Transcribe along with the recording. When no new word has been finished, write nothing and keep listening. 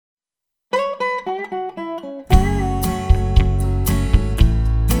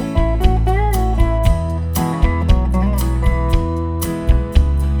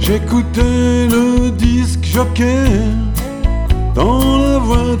J'écoutais le disque jockey dans la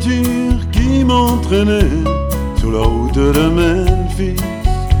voiture qui m'entraînait sur la route de Memphis,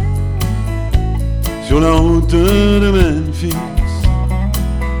 sur la route de Memphis.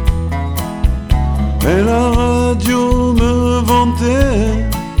 Et la radio me vantait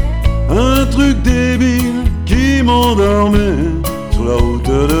un truc débile qui m'endormait sur la route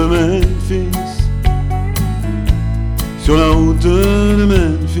de Memphis, sur la route de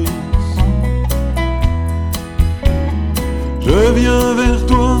Memphis. Je viens vers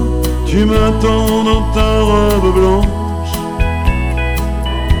toi, tu m'attends dans ta robe blanche.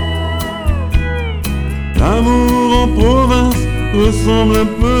 L'amour en province ressemble un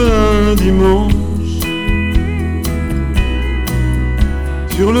peu à un dimanche.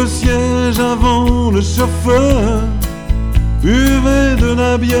 Sur le siège avant, le chauffeur buvait de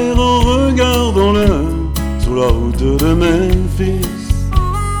la bière en regardant l'heure. Sur la route de Memphis,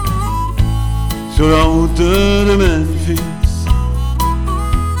 sur la route de Memphis.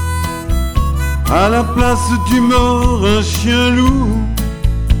 À la place du mort, un chien loup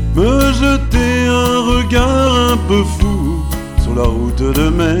me jetait un regard un peu fou. Sur la route de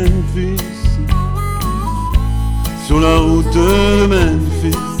Memphis, sur la route de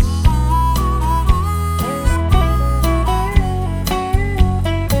Memphis.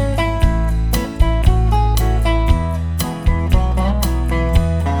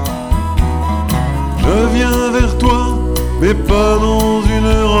 Je viens vers toi, mais pas dans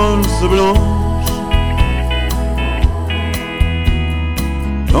une Rolls blanche,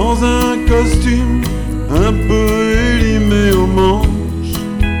 dans un costume un peu élimé aux manches.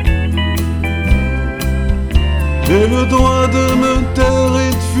 J'ai le droit de me taire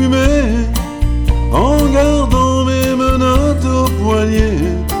et de fumer en gardant mes menottes au poignet.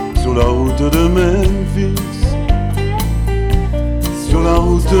 Sur la route de Memphis, sur la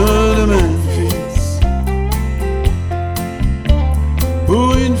route de Memphis.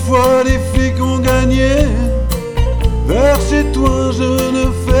 Pour une fois les flics ont gagné, vers chez toi je ne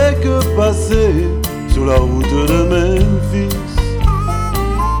fais que passer. Sur la route de Memphis,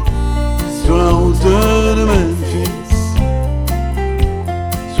 sur la route de Memphis,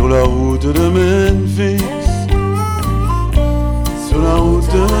 sur la route de Memphis.